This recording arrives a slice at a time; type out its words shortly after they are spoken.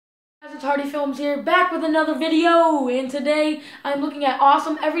It's Hardy Films here, back with another video, and today I'm looking at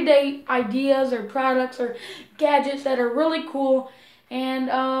awesome everyday ideas or products or gadgets that are really cool. And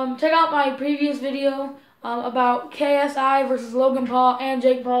check out my previous video about KSI versus Logan Paul and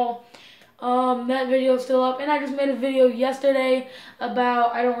Jake Paul. That video is still up, and I just made a video yesterday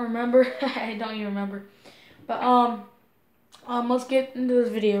about, I don't remember, I don't even remember. But let's get into this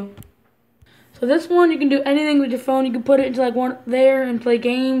video. So this one, you can do anything with your phone. You can put it into like one there and play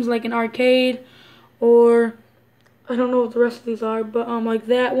games like an arcade, or I don't know what the rest of these are, but like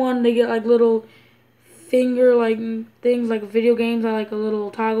that one, they get like little finger like things like video games. I like a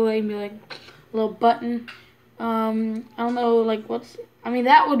little toggle that can be like a little button. I don't know like I mean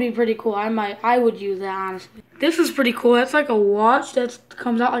that would be pretty cool. I would use that honestly. This is pretty cool. That's like a watch that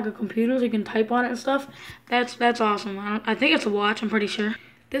comes out like a computer, so you can type on it and stuff. That's awesome. I think it's a watch. I'm pretty sure.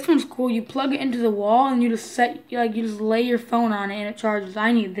 This one's cool. You plug it into the wall and you just you just lay your phone on it and it charges.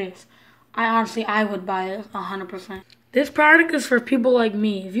 I need this. I would buy it 100%. This product is for people like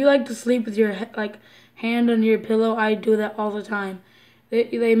me. If you like to sleep with your hand under your pillow, I do that all the time.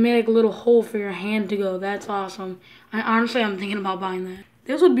 They make a little hole for your hand to go. That's awesome. I'm thinking about buying that.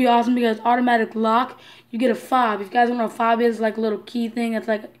 This would be awesome because automatic lock. You get a fob. If you guys don't know what a fob is, like a little key thing that's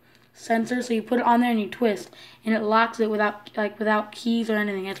like sensor, so you put it on there and you twist and it locks it without keys or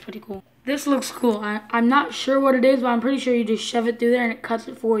anything. That's pretty cool. This looks cool. I'm not sure what it is, but I'm pretty sure you just shove it through there and it cuts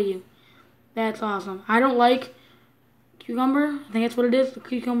it for you. That's awesome. I don't like cucumber. I think that's what it is. The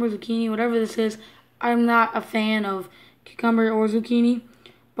cucumber, zucchini, whatever this is. I'm not a fan of cucumber or zucchini,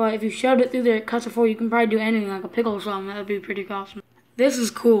 but if you shoved it through there, it cuts it for you. You can probably do anything like a pickle or something. That would be pretty awesome. This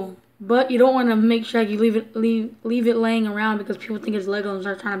is cool. But you don't want to make sure you leave it laying around because people think it's Lego and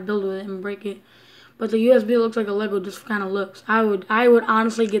start trying to build with it and break it. But the USB looks like a Lego, just kind of looks. I would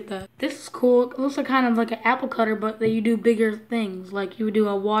honestly get that. This is cool. It looks like kind of like an apple cutter, but that you do bigger things. Like you would do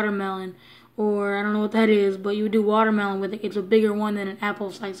a watermelon, or I don't know what that is, but you would do watermelon with it. It's a bigger one than an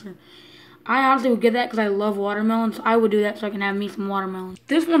apple slicer. I honestly would get that because I love watermelon, so I would do that so I can have me some watermelon.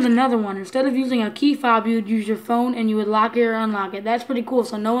 This one's another one. Instead of using a key fob, you would use your phone and you would lock it or unlock it. That's pretty cool,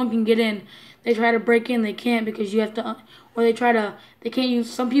 so no one can get in. They try to break in, they can't because you have to, or they can't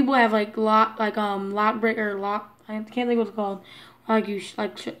use, some people have like lock break, or lock, I can't think what it's called. Kind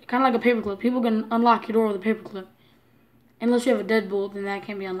of like a paperclip. People can unlock your door with a paperclip. Unless you have a deadbolt, then that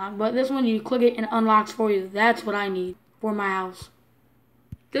can't be unlocked. But this one, you click it and it unlocks for you. That's what I need for my house.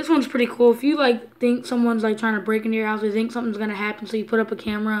 This one's pretty cool. If you think someone's trying to break into your house, or you think something's gonna happen, so you put up a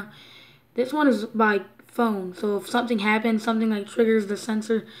camera. This one is by phone. So if something happens, something triggers the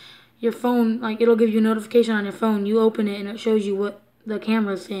sensor, your phone it'll give you a notification on your phone. You open it and it shows you what the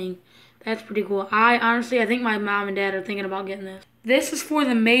camera is seeing. That's pretty cool. I think my mom and dad are thinking about getting this. This is for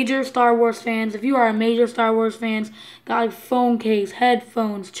the major Star Wars fans. If you are a major Star Wars fans, got phone case,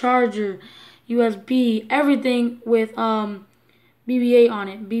 headphones, charger, USB, everything with BB-8 on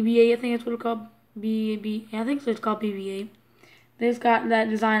it. BB-8, I think that's what it's called. I think it's called BB-8. This got that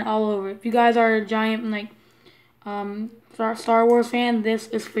design all over. If you guys are a giant Star Wars fan, this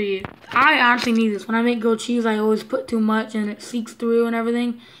is for you. I honestly need this. When I make grilled cheese, I always put too much and it seeks through and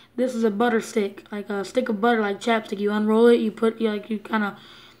everything. This is a butter stick, like a stick of butter, like chapstick. You unroll it, you kind of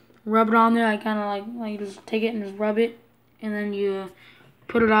rub it on there, you just take it and just rub it, and then you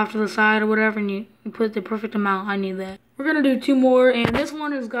put it off to the side or whatever, and you put the perfect amount. I need that. We're gonna do two more, and this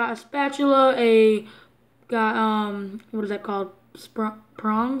one has got a spatula, what is that called?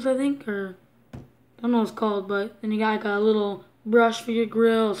 Prongs, I think, or I don't know what it's called, but then you got a little brush for your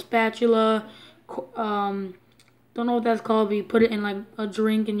grill, a spatula, don't know what that's called, but you put it in a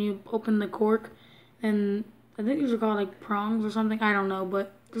drink and you open the cork, and I think these are called prongs or something. I don't know,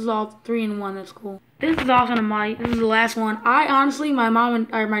 but this is all 3-in-1. That's cool. This is awesome. This is the last one. I honestly, my mom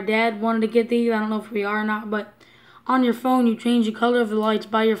or my dad wanted to get these. I don't know if we are or not, but on your phone, you change the color of the lights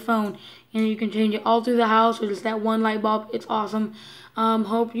by your phone, and you can change it all through the house or just that one light bulb. It's awesome.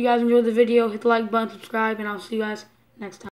 Hope you guys enjoyed the video. Hit the like button, subscribe, and I'll see you guys next time.